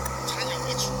 Tanya,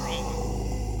 what's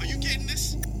wrong? Are you getting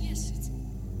this? Yes,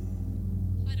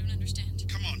 I don't understand.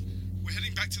 Come on, we're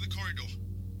heading back to the corridor.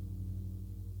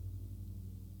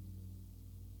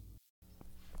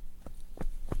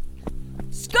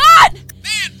 Scott!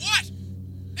 Man, what?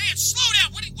 Man, slow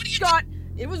down! What are you Scott,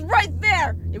 it was right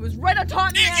there! It was right on top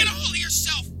of me! Man, get a hold of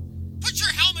yourself! Put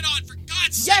your helmet on, for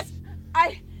God's sake!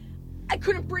 Yes! I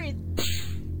couldn't breathe.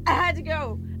 I had to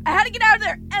go. I had to get out of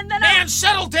there, and then Man,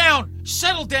 settle down!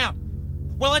 Settle down!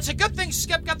 Well, it's a good thing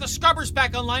Skip got the scrubbers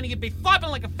back online. He'd be flopping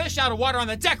like a fish out of water on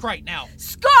the deck right now.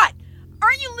 Scott!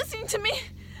 Aren't you listening to me?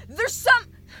 There's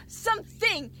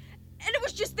something, and it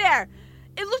was just there.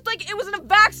 It looked like it was in a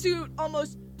vac suit,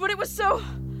 almost, but it was so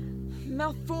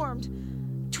malformed,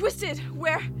 twisted.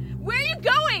 Where are you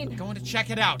going? Going to check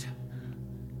it out.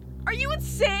 Are you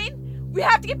insane? We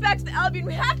have to get back to the Albion.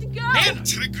 We have to go. Man!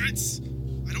 Tigrits,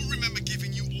 I don't remember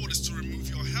giving you orders to remove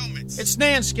your helmets. It's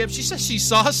Nan, Skip. She says she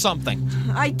saw something.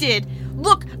 I did.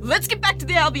 Look, let's get back to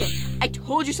the Albion. I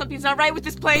told you something's not right with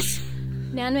this place.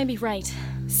 Nan may be right.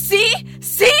 See?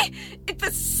 If the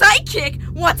psychic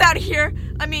wants out of here,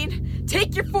 I mean,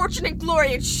 take your fortune and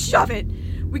glory and shove it.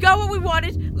 We got what we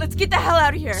wanted. Let's get the hell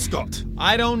out of here. Scott.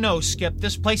 I don't know, Skip.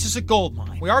 This place is a gold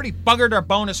mine. We already buggered our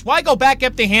bonus. Why go back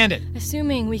empty-handed?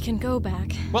 Assuming we can go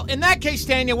back. Well, in that case,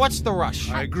 Tanya, what's the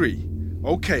rush? I agree.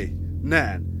 Okay,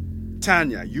 Nan.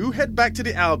 Tanya, you head back to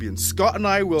the Albion. Scott and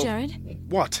I will... Jared?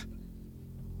 What?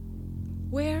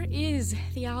 Where is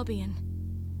the Albion?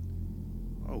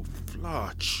 Oh,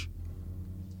 Flodge.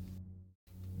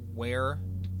 Where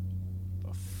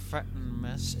the fettin'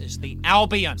 mess is the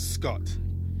Albion? Scott,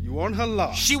 you on her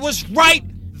last. She was right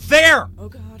there! Oh,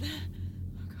 God.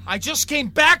 I just came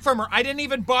back from her. I didn't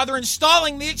even bother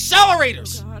installing the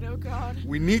accelerators. Oh, God.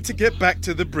 We need to get back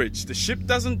to the bridge. The ship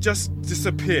doesn't just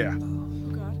disappear.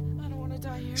 Oh, God. I don't want to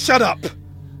die here. Shut up!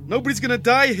 Nobody's gonna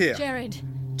die here. Jared.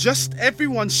 Just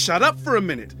everyone shut up for a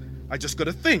minute. I just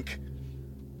gotta think.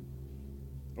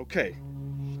 Okay.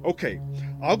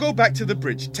 I'll go back to the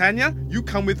bridge. Tanya, you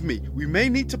come with me. We may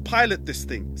need to pilot this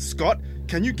thing. Scott,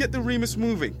 can you get the Remus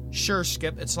moving? Sure,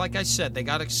 Skip. It's like I said, they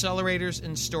got accelerators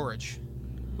in storage.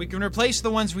 We can replace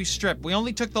the ones we stripped. We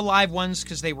only took the live ones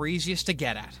because they were easiest to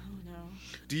get at. Oh, no.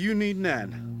 Do you need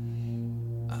Nan?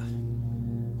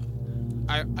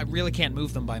 I really can't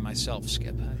move them by myself,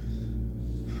 Skip.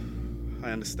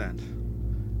 I understand.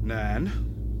 Nan,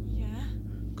 Yeah?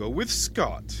 go with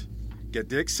Scott. Get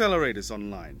the accelerators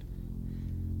online.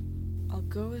 I'll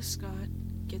go with Scott.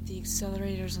 Get the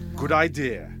accelerators and Good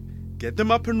idea. Get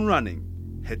them up and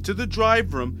running. Head to the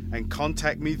drive room and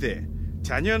contact me there.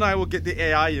 Tanya and I will get the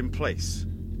AI in place.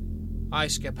 Aye,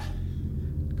 Skip.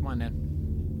 Come on, Nan.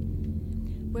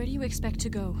 Where do you expect to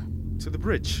go? To the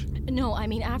bridge. No, I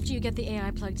mean after you get the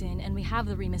AI plugged in and we have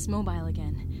the Remus mobile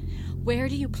again. Where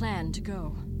do you plan to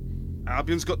go?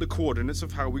 Albion's got the coordinates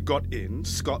of how we got in.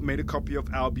 Scott made a copy of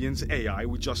Albion's AI.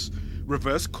 We just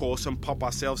reverse course and pop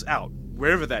ourselves out,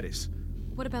 wherever that is.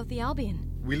 What about the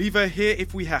Albion? We leave her here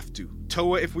if we have to.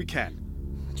 Tow her if we can.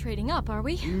 Trading up, are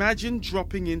we? Imagine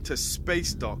dropping into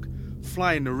space dock,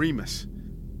 flying the Remus.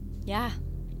 Yeah.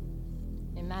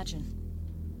 Imagine.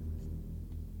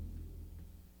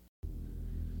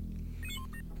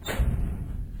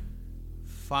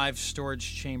 Five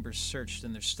storage chambers searched,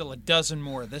 and there's still a dozen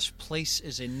more. This place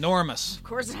is enormous. Of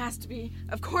course it has to be.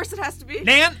 Of course it has to be.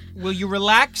 Nan, will you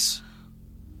relax?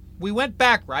 We went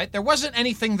back, right? There wasn't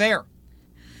anything there.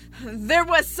 There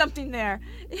was something there.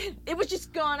 It was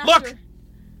just gone after... Look!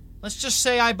 Let's just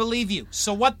say I believe you.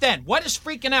 So what then? What is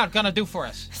freaking out gonna do for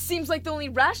us? Seems like the only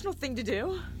rational thing to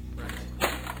do.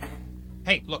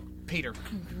 Hey, look, Peter.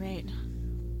 Great.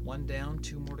 One down,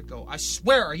 two more to go. I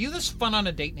swear, are you this fun on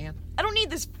a date, Nan? I don't need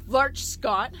this flarch,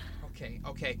 Scott.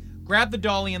 Okay. Grab the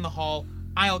dolly in the hall.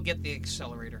 I'll get the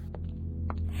accelerator.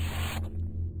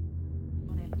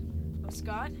 Oh,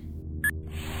 Scott?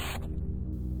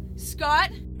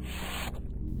 Scott?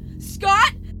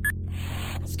 Scott?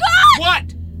 Scott!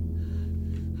 What?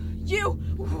 You!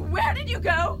 Where did you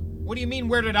go? What do you mean,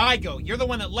 where did I go? You're the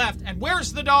one that left, and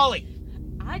where's the dolly?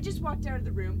 I just walked out of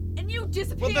the room, and you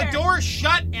disappeared. Well, the door's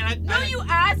shut, and you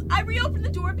ass! I reopened the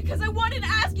door because I wanted to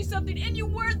ask you something, and you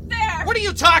weren't there! What are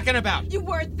you talking about? You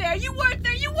weren't there! You weren't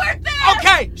there! You weren't there!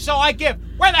 Okay, so I give.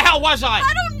 Where the hell was I?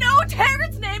 I don't know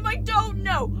Taryn's name! I don't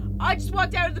know! I just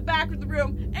walked out of the back of the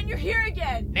room, and you're here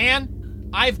again! Nan,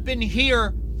 I've been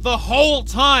here the whole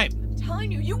time! I'm telling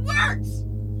you, you weren't!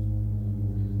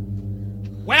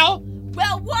 Well?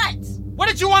 Well, what? What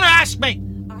did you want to ask me?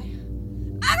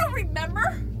 I don't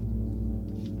remember.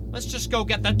 Let's just go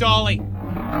get the dolly.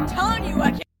 I'm telling you,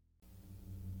 I can't.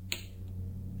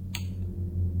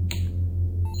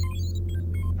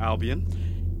 Albion?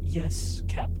 Yes,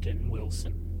 Captain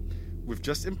Wilson. We've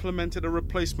just implemented a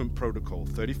replacement protocol,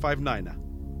 35-9er.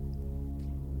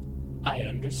 I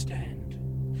understand.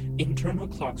 Internal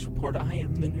clocks report I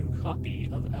am the new copy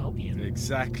of Albion.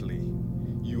 Exactly.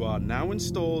 You are now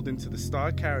installed into the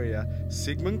Star Carrier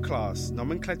Sigmund class,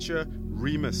 nomenclature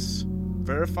Remus.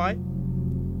 Verify?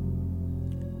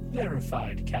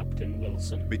 Verified, Captain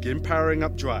Wilson. Begin powering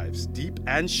up drives. Deep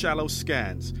and shallow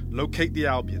scans. Locate the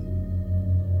Albion.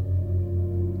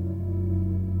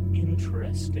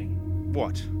 Interesting.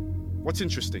 What? What's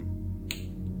interesting?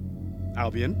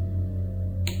 Albion?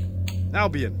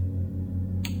 Albion?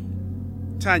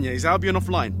 Tanya, is Albion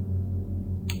offline?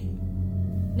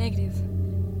 Negative.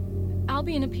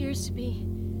 Albion appears to be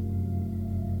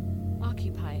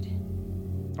occupied.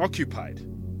 Occupied?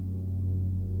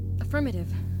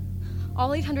 Affirmative.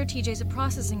 All 800 TJs of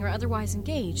processing are otherwise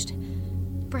engaged.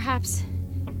 Perhaps...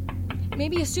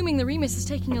 maybe assuming the Remus is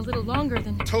taking a little longer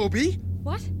than... Toby?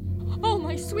 What? Oh,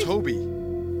 my sweet... Toby.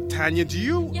 Tanya, do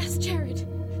you... Yes, Jared.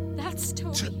 That's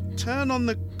Toby. Turn on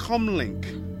the comlink.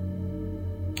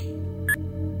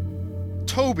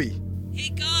 Toby. Hey,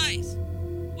 guys.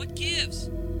 What gives?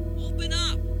 Open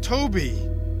up. Toby.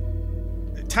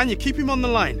 Tanya, keep him on the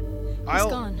line. He's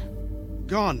gone.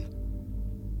 Gone.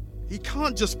 He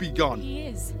can't just be gone. He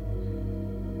is.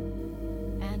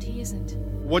 And he isn't.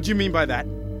 What do you mean by that?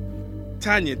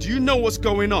 Tanya, do you know what's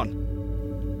going on?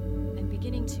 I'm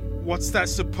beginning to. What's that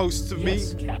supposed to mean?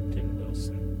 Yes, Captain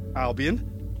Wilson. Albion?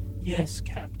 Yes,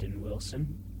 Captain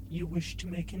Wilson. You wish to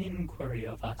make an inquiry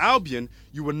of us. Albion,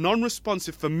 you were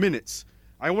non-responsive for minutes.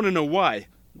 I want to know why.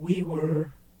 We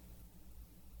were...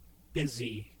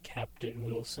 busy, Captain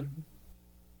Wilson.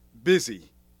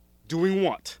 Busy? Doing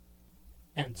what?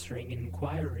 Answering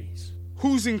inquiries.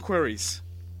 Whose inquiries?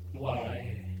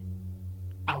 Why,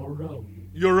 our own.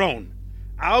 Your own.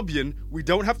 Albion, we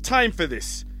don't have time for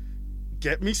this.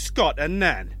 Get me Scott and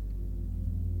Nan.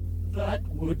 That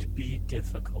would be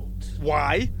difficult.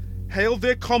 Why? Hail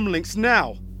their comlinks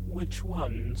now. Which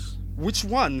ones? Which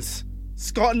ones?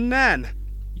 Scott and Nan.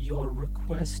 Your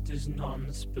request is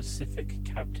non-specific,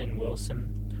 Captain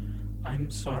Wilson.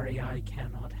 I'm sorry I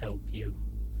cannot help you.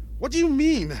 What do you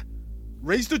mean?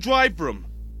 Raise the drive room.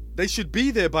 They should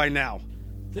be there by now.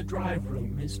 The drive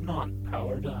room is not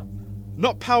powered up.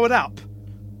 Not powered up?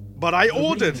 But I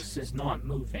ordered... The Remus is not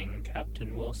moving,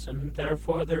 Captain Wilson.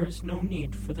 Therefore, there is no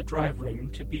need for the drive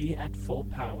room to be at full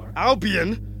power.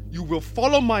 Albion, you will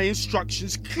follow my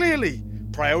instructions clearly.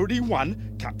 Priority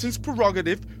 1, Captain's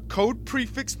Prerogative, Code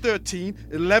Prefix 13,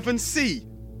 11C.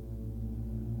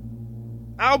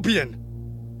 Albion!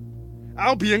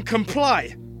 Albion,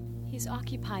 comply! He's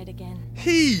occupied again.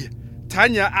 He!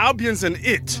 Tanya, Albion's an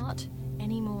it! Not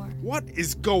anymore. What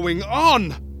is going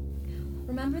on?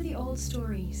 Remember the old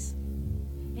stories.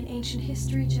 In ancient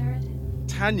history, Jared?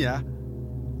 Tanya,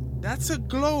 that's a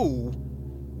glow.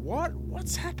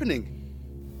 What's happening?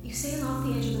 You sail off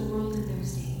the edge of the world in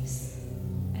those days,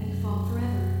 and you fall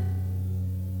forever.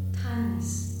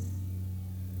 Timeless.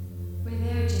 We're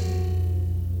there, Jared.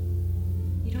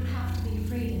 You don't have to be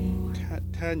afraid anymore.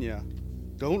 Tanya,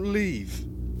 don't leave.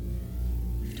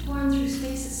 We've torn through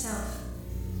space itself,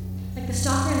 like the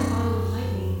stalker in the bottle of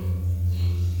lightning.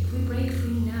 If we break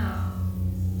free now,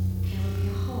 there will be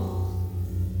a hole,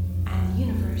 and the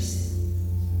universe,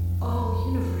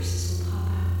 all universes will pop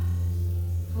out,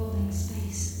 holding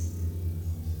space.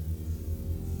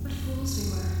 What fools we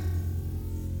were.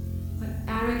 What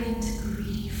arrogant,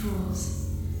 greedy fools.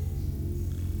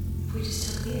 If we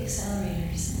just took the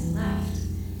accelerators and left,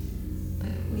 but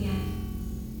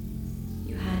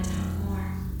you had to have more.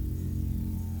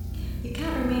 You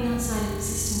can't remain outside of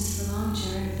existence for long,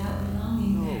 Jared, without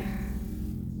belonging there.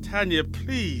 Tanya,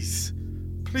 please.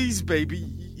 Please, baby.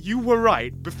 You were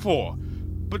right before.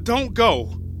 But don't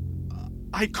go.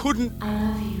 I couldn't... I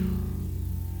love you.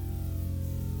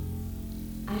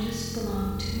 I just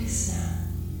belong to this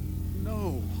now.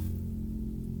 No.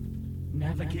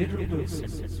 Navigator Wilson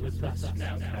is with us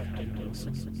now, Captain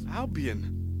Wilson.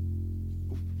 Albion?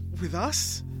 With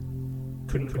us?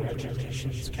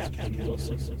 Congratulations, Captain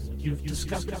Wilson. You've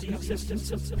discovered the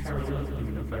existence of parallel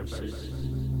universes.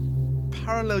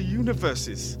 Parallel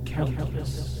universes?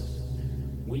 Calculus.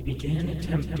 We began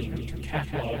attempting to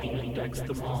catalog and index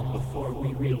them all before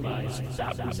we realized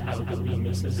that was how the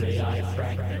Remus's AI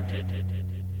fragmented.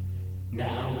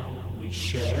 Now, we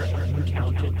share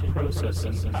uncounted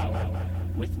processing power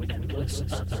with endless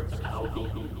other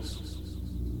Albions.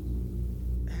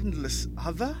 Endless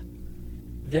other?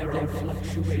 There are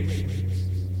fluctuations.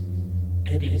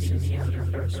 Eddies in the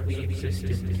universe we exist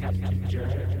in, Captain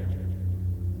Jared.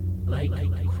 Like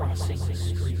crossing a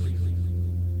stream.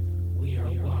 We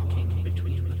are walking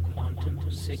between the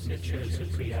quantum signatures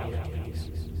of realities.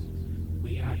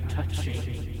 We are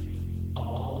touching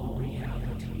all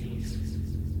realities.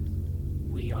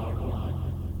 We are one.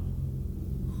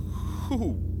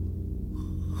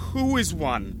 Who is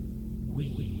one?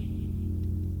 We.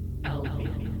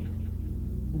 Albion.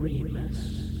 Remus.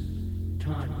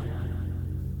 Tanya.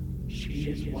 She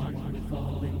is one with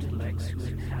all intellects who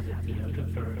inhabit the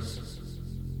universe.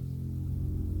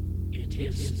 It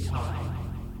is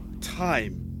time.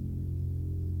 Time?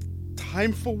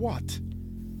 Time for what?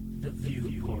 The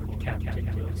viewport,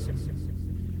 Captain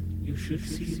Wilson. You should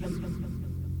see them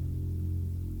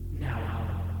now.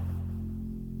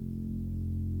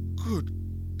 Good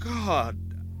God,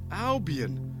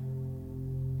 Albion.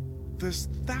 There's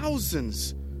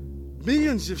thousands,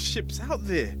 millions of ships out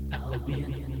there.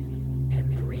 Albion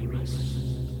and Remus.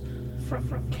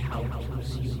 From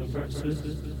countless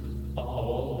universes.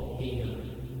 All here.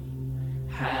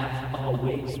 Have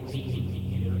always been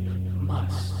here.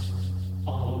 Must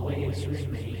always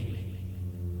remain.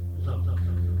 Look.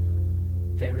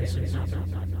 There is another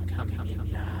one coming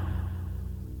in now.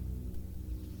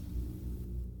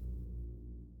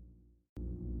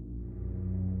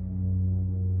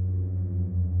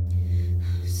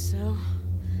 So,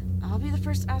 I'll be the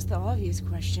first to ask the obvious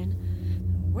question.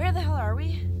 Where the hell are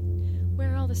we?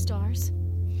 Where are all the stars?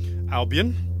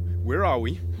 Albion, where are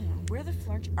we? Where the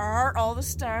flarch are all the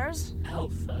stars?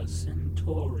 Alpha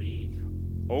Centauri.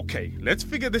 Okay, let's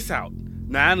figure this out.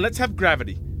 Nan, let's have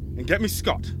gravity. And get me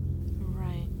Scott.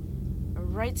 Right.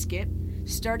 Right, Skip.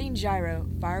 Starting gyro.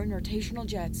 Firing rotational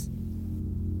jets.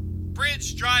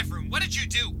 Bridge, drive room, what did you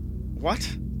do?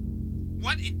 What?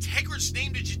 What in Tegrid's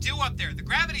name did you do up there? The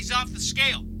gravity's off the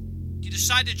scale. Did you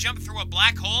decide to jump through a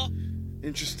black hole?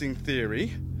 Interesting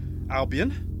theory.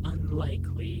 Albion?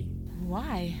 Unlikely.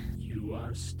 Why? You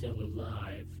are still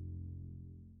alive.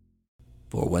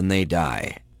 For when they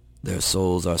die, their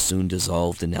souls are soon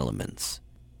dissolved in elements,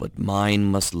 but mine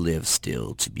must live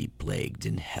still to be plagued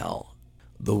in hell.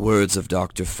 The words of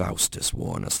Dr. Faustus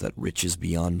warn us that riches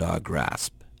beyond our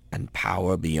grasp and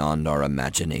power beyond our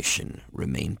imagination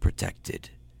remain protected,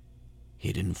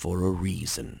 hidden for a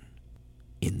reason,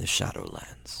 in the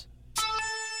Shadowlands.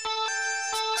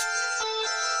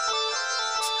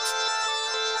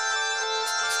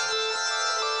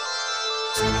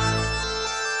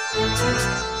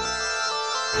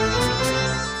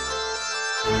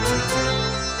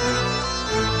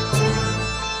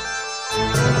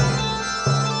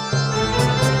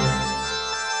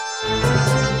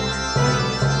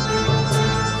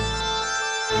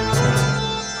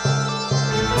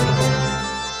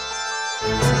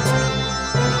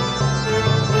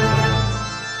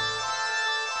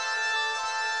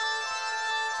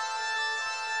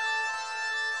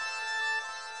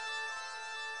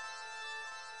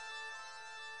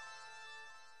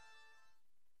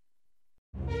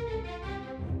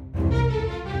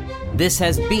 This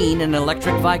has been an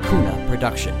Electric Vicuna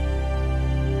production.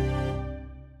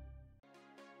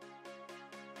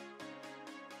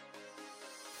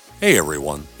 Hey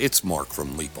everyone, it's Mark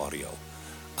from Leap Audio.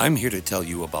 I'm here to tell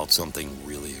you about something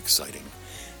really exciting.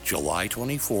 July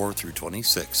 24 through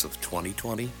 26 of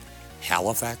 2020,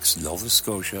 Halifax, Nova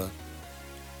Scotia,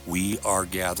 we are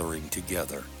gathering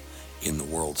together in the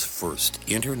world's first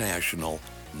international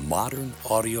modern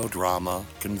audio drama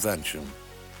convention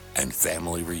and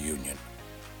family reunion.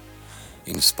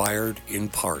 Inspired in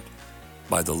part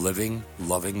by the living,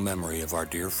 loving memory of our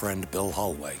dear friend Bill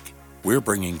Hollweg, we're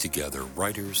bringing together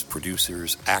writers,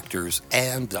 producers, actors,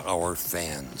 and our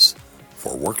fans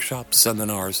for workshops,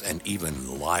 seminars, and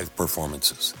even live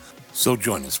performances. So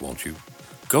join us, won't you?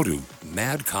 Go to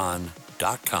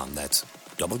madcon.com, that's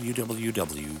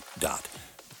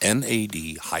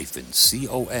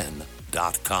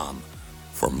www.mad-con.com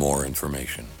for more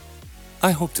information. I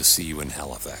hope to see you in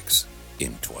Halifax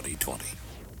in 2020.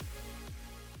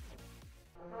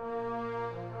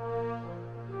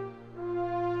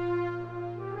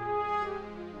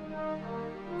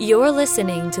 You're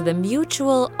listening to the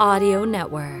Mutual Audio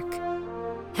Network.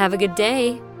 Have a good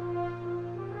day.